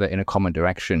us together in a common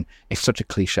direction. It's such a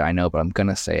cliche, I know, but I'm going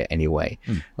to say it anyway.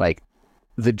 Like,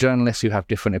 the journalists who have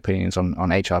different opinions on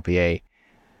HRPA,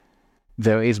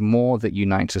 there is more that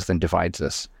unites us than divides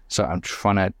us. So I'm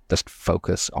trying to just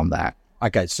focus on that.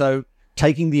 Okay, so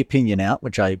taking the opinion out,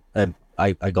 which I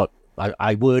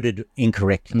worded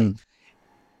incorrectly,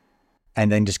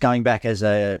 and then just going back as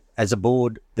a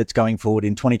board that's going forward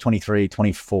in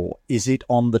 2023-24, is it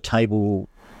on the table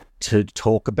to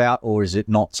talk about, or is it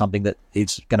not something that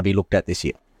is going to be looked at this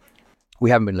year? We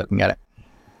haven't been looking at it.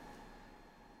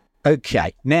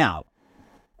 Okay, now,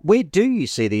 where do you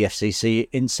see the FCC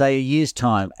in, say, a year's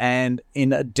time and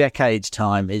in a decade's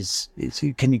time? Have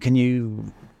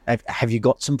you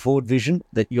got some forward vision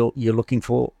that you're looking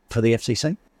for the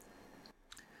FCC?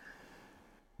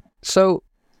 So,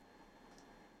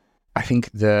 I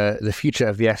think the future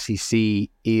of the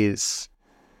FCC is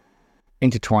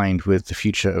intertwined with the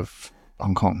future of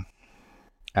Hong Kong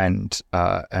and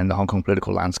the Hong Kong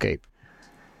political landscape.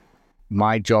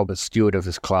 My job as steward of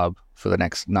this club for the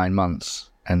next 9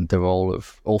 months, and the role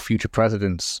of all future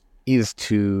presidents, is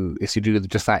to do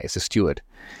just that. It's a steward,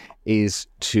 is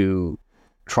to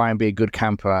try and be a good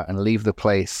camper and leave the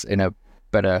place in a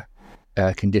better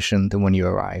condition than when you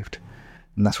arrived.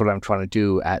 And that's what I'm trying to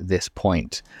do at this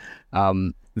point.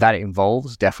 That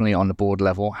involves, definitely on the board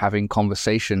level, having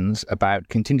conversations about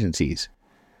contingencies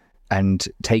and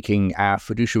taking our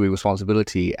fiduciary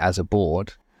responsibility as a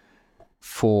board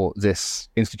for this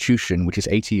institution, which is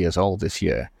 80 years old this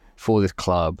year, for this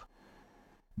club,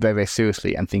 very, very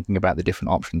seriously and thinking about the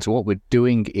different options. So what we're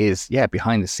doing is,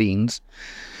 behind the scenes,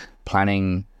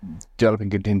 planning, developing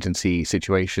contingency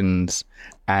situations,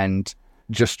 and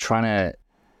just trying to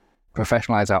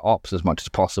professionalize our ops as much as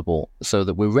possible so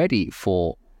that we're ready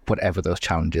for whatever those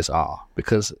challenges are.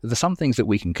 Because there's some things that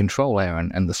we can control,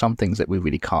 Aaron, and there's some things that we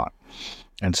really can't.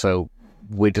 And so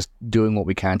we're just doing what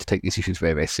we can to take these issues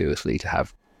very, very seriously, to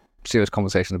have serious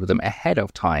conversations with them ahead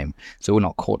of time so we're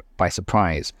not caught by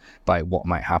surprise by what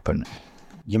might happen.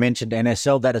 You mentioned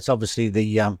NSL, that it's obviously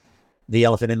the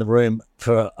elephant in the room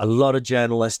for a lot of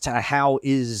journalists. How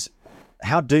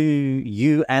do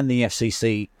you and the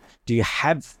FCC, do you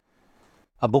have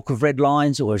a book of red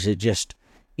lines, or is it just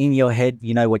in your head,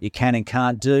 you know what you can and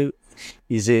can't do?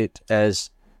 Is it as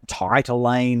tight a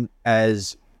lane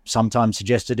as sometimes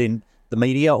suggested in the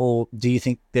media, or do you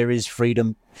think there is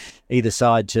freedom either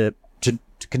side to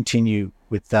continue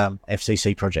with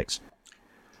FCC projects?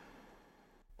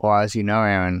 Well, as you know,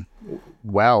 Aaron,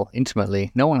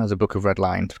 intimately, no one has a book of red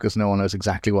lines because no one knows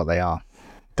exactly what they are.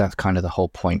 That's kind of the whole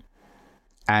point.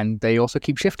 And they also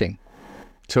keep shifting.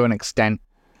 To an extent,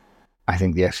 I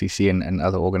think the FCC and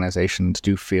other organizations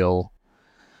do feel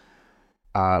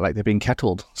like they're being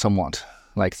kettled somewhat.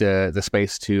 Like the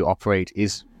space to operate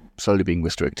is slowly being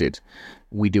restricted.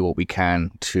 We do what we can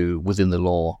to, within the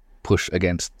law, push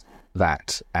against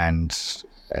that and,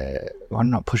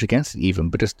 not push against it even,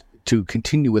 but just to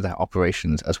continue with our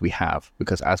operations as we have,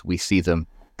 because as we see them,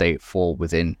 they fall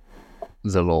within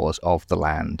the laws of the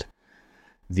land.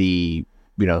 The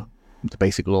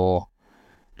basic law,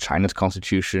 China's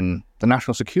constitution, the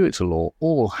national security law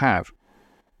all have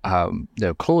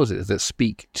clauses that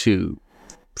speak to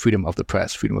freedom of the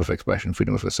press, freedom of expression,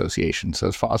 freedom of association. So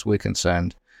as far as we're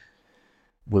concerned,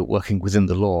 we're working within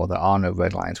the law. There are no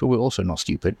red lines, but we're also not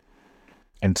stupid.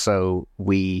 And so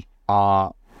we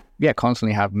are,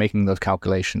 constantly making those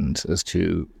calculations as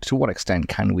to what extent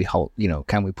can we hold,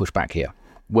 can we push back here?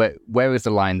 Where is the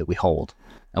line that we hold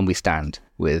and we stand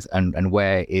with, and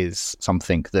where is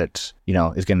something that,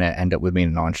 is going to end up with me in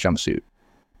an orange jumpsuit?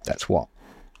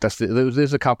 Those are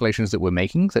the calculations that we're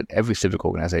making, that every civic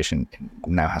organization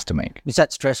now has to make. Is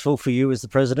that stressful for you as the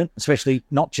president, especially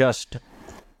not just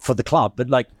for the club,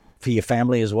 but like for your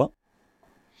family as well?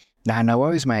 Nah, no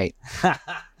worries, mate.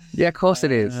 Yeah, of course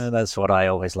it is. That's what I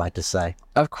always like to say.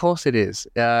 Of course it is.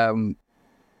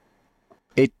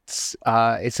 It's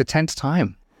a tense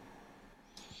time.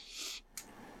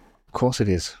 Of course it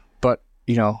is. But,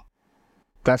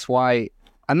 that's why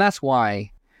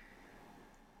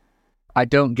I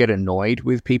don't get annoyed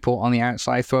with people on the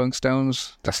outside throwing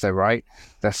stones. That's their right.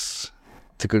 That's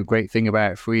the great thing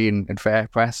about free and fair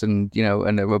press and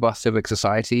and a robust civic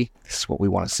society. This is what we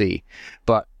want to see.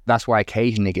 But that's why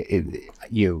occasionally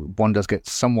one does get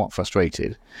somewhat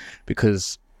frustrated,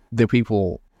 because the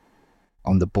people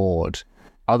on the board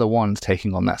are the ones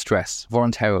taking on that stress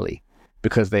voluntarily,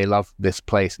 because they love this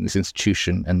place and this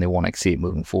institution and they want to see it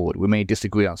moving forward. We may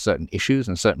disagree on certain issues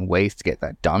and certain ways to get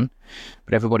that done,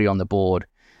 but everybody on the board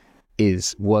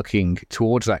is working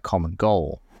towards that common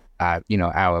goal. Our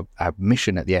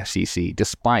mission at the FCC,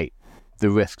 despite the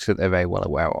risks that they're very well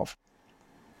aware of.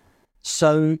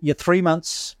 So you're 3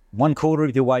 months, 1/4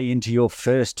 of your way into your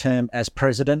first term as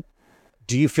president.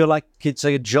 Do you feel like it's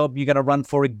a job you're going to run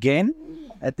for again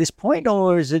at this point,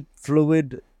 or is it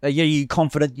fluid? Are you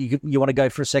confident you want to go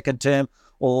for a second term,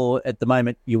 or at the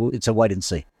moment it's a wait and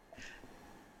see?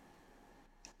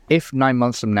 If 9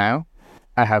 months from now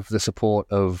I have the support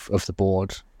of the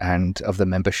board and of the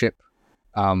membership,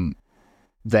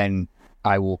 then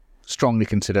I will strongly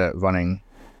consider running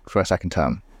for a second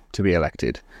term to be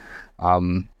elected,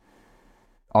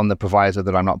 on the proviso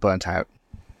that I'm not burnt out.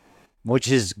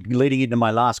 Which is leading into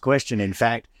my last question, in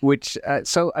fact.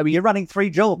 You're running 3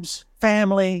 jobs: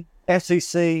 family,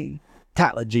 FCC,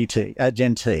 Tatler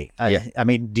Gen T. I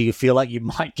mean, do you feel like you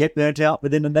might get burnt out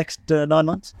within the next 9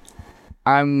 months?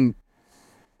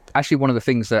 Actually, one of the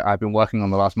things that I've been working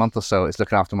on the last month or so is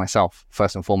looking after myself,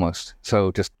 first and foremost.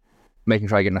 So just making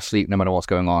sure I get enough sleep no matter what's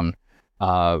going on.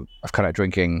 I've cut out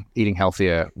drinking, eating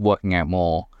healthier, working out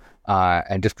more,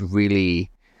 and just really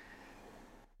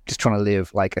just trying to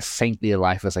live like as saintly a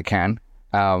life as I can.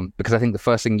 Because I think the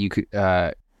first thing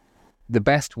the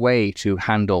best way to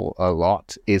handle a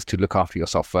lot is to look after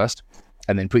yourself first,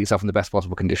 and then put yourself in the best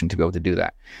possible condition to be able to do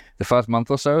that. The first month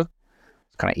or so,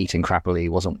 kind of eating crappily,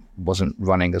 wasn't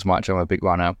running as much. I'm a big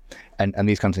runner, and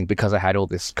these kinds of things, because I had all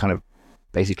this kind of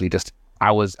basically just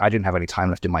I didn't have any time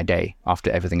left in my day after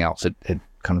everything else had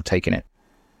kind of taken it.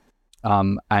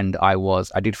 And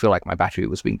I did feel like my battery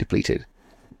was being depleted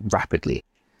rapidly.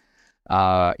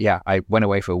 I went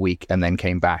away for a week and then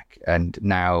came back, and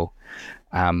now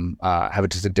have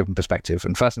just a different perspective.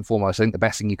 And first and foremost, I think the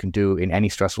best thing you can do in any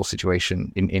stressful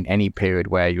situation, in any period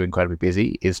where you're incredibly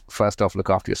busy, is first off look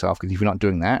after yourself. Because if you're not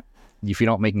doing that, if you're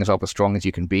not making yourself as strong as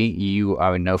you can be, you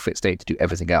are in no fit state to do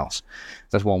everything else.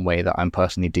 That's one way that I'm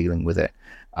personally dealing with it.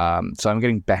 So I'm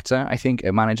getting better, I think,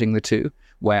 at managing the two.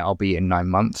 Where I'll be in 9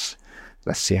 months.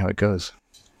 Let's see how it goes.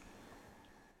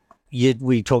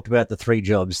 We talked about the three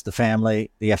jobs: the family,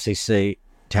 the FCC,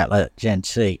 Tatler, Gen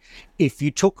C. If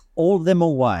you took all of them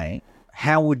away,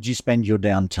 how would you spend your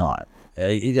downtime?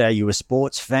 Are you a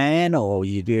sports fan, or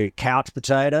you do a couch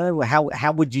potato?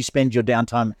 How would you spend your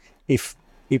downtime if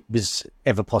it was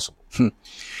ever possible?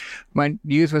 My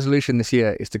New Year's resolution this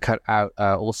year is to cut out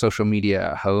all social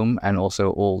media at home and also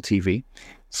all TV.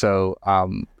 So,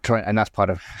 and that's part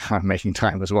of how I'm making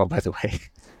time as well, by the way.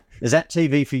 Is that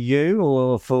TV for you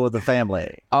or for the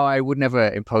family? Oh, I would never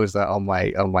impose that on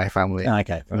my family.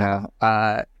 Okay. No.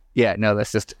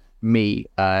 That's just me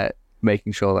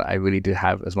making sure that I really do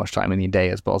have as much time in the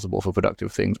day as possible for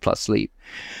productive things plus sleep.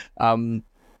 How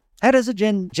does a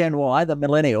Gen Y, the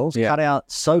millennials, cut out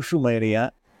social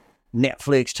media,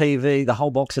 Netflix, TV, the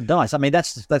whole box of dice? I mean,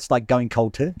 that's like going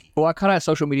cold turkey. Well, I cut out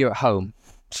social media at home.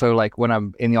 So like when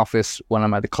I'm in the office, when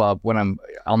I'm at the club, when I'm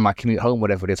on my commute home,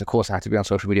 whatever it is, of course I have to be on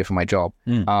social media for my job.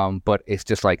 But it's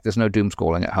just like, there's no doom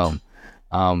scrolling at home.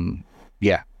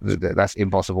 That's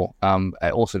impossible.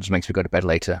 It also just makes me go to bed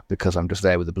later because I'm just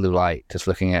there with the blue light, just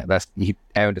looking at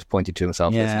Aaron just pointed to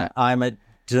himself. Yeah, I'm a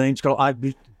doom scroll.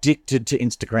 I'm addicted to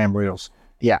Instagram Reels.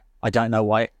 Yeah. I don't know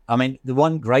why. I mean, the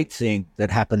one great thing that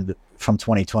happened from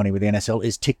 2020 with the NSL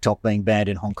is TikTok being banned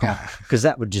in Hong Kong, because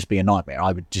that would just be a nightmare.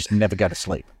 I would just never go to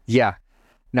sleep. Yeah.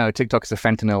 No, TikTok is the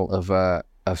fentanyl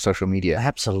of social media.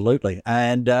 Absolutely.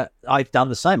 And I've done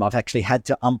the same. I've actually had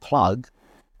to unplug.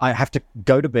 I have to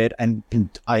go to bed and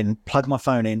I plug my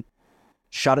phone in,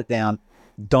 shut it down,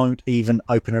 don't even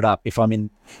open it up if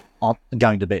I'm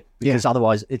going to bed, because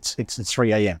otherwise it's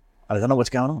 3 a.m. I don't know what's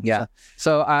going on. Yeah.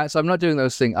 So I'm not doing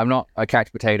those things. I'm not a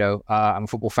couch potato. I'm a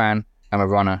football fan. I'm a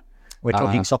runner. We're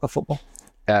talking soccer football?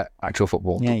 Actual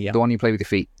football. Yeah. The one you play with your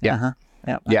feet. Yeah.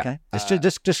 Okay.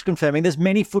 Just confirming. There's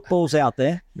many footballs out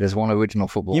there. There's one original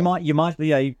football. You might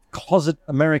be a closet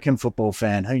American football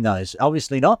fan. Who knows?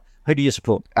 Obviously not. Who do you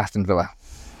support? Aston Villa.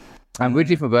 I'm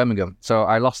originally from Birmingham, so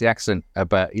I lost the accent.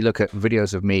 But you look at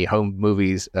videos of me, home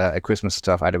movies, at Christmas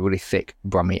stuff. I had a really thick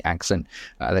Brummie accent.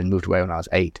 I then moved away when I was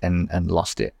 8 and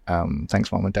lost it.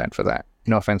 Thanks, Mom and Dad, for that.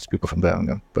 No offense to people from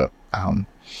Birmingham, but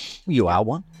you are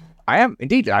one. I am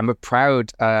indeed. I'm a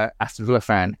proud Aston Villa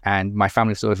fan, and my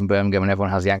family still lives in Birmingham, and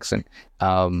everyone has the accent.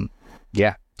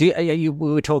 Yeah. We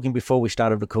were talking before we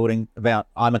started recording about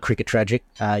I'm a cricket tragic.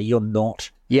 You're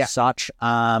not such.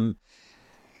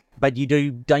 But you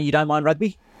don't mind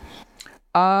rugby?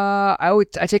 I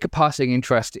take a passing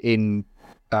interest in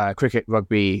cricket,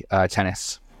 rugby,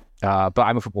 tennis. But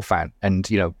I'm a football fan, and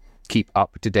keep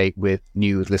up to date with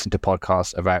news, listen to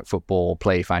podcasts about football,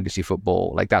 play fantasy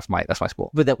football. Like that's my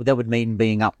sport. But that would mean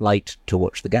being up late to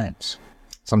watch the games.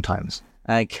 Sometimes.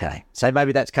 Okay. So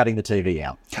maybe that's cutting the TV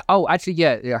out. Oh, actually,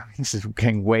 yeah. This is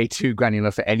getting way too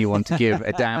granular for anyone to give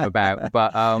a damn about.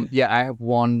 But I have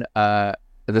one.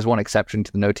 There's one exception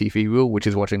to the no TV rule, which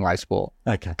is watching live sport.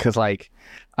 Okay. Because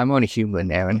I'm only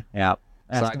human, Aaron. Yeah.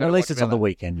 So at least it's on the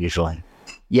weekend usually.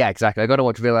 Yeah, exactly. I got to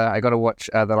watch Villa. I got to watch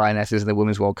the Lionesses in the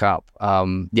Women's World Cup.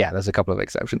 There's a couple of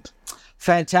exceptions.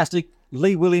 Fantastic.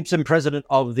 Lee Williamson, president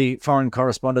of the Foreign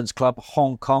Correspondents Club,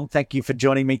 Hong Kong. Thank you for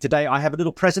joining me today. I have a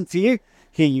little present for you.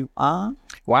 Here you are.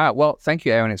 Wow. Well, thank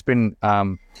you, Aaron. It's been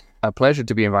a pleasure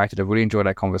to be invited. I really enjoyed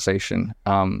our conversation.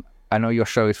 I know your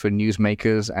show is for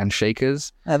newsmakers and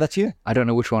shakers. That's you. I don't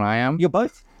know which one I am. You're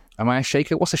both. Am I a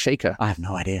shaker? What's a shaker? I have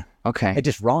no idea. Okay. It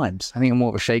just rhymes. I think I'm more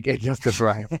of a shaker. It just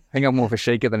rhyme. I think I'm more of a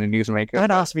shaker than a newsmaker. Don't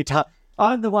ask me tough.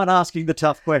 I'm the one asking the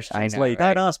tough questions, I know, Lee.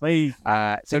 right? Don't ask me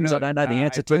things I don't know the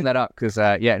answer to. I bring that up because,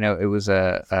 it was.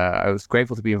 I was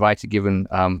grateful to be invited, given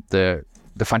the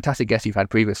fantastic guests you've had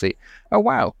previously. Oh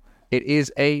wow! It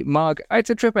is a mug. It's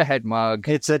a Trip Ahead mug.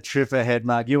 It's a Trip Ahead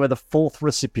mug. You are the 4th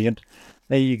recipient.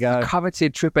 There you go. A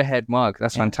coveted Trip Ahead mug.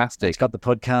 That's fantastic. It's got the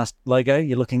podcast logo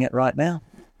you're looking at right now.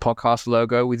 Podcast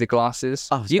logo with the glasses.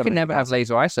 You can never have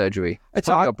laser eye surgery. It's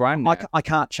like your brand now. I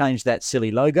can't change that silly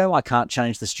logo. I can't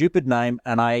change the stupid name.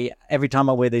 And every time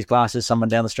I wear these glasses, someone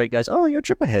down the street goes, "Oh, you're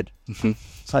Trip Ahead."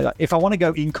 So if I want to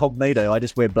go incognito, I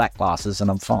just wear black glasses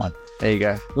and I'm fine. There you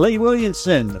go. Lee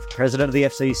Williamson, president of the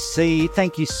FCC.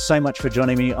 Thank you so much for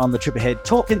joining me on the Trip Ahead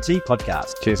Talk and Tea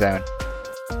podcast. Cheers, Aaron.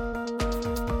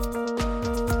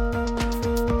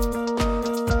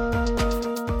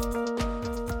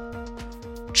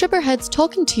 Trip Ahead Tripperhead's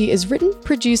Talking Tea is written,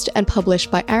 produced, and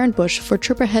published by Aaron Bush for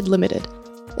Tripperhead Limited.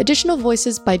 Additional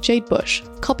voices by Jade Bush.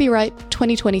 Copyright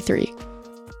 2023.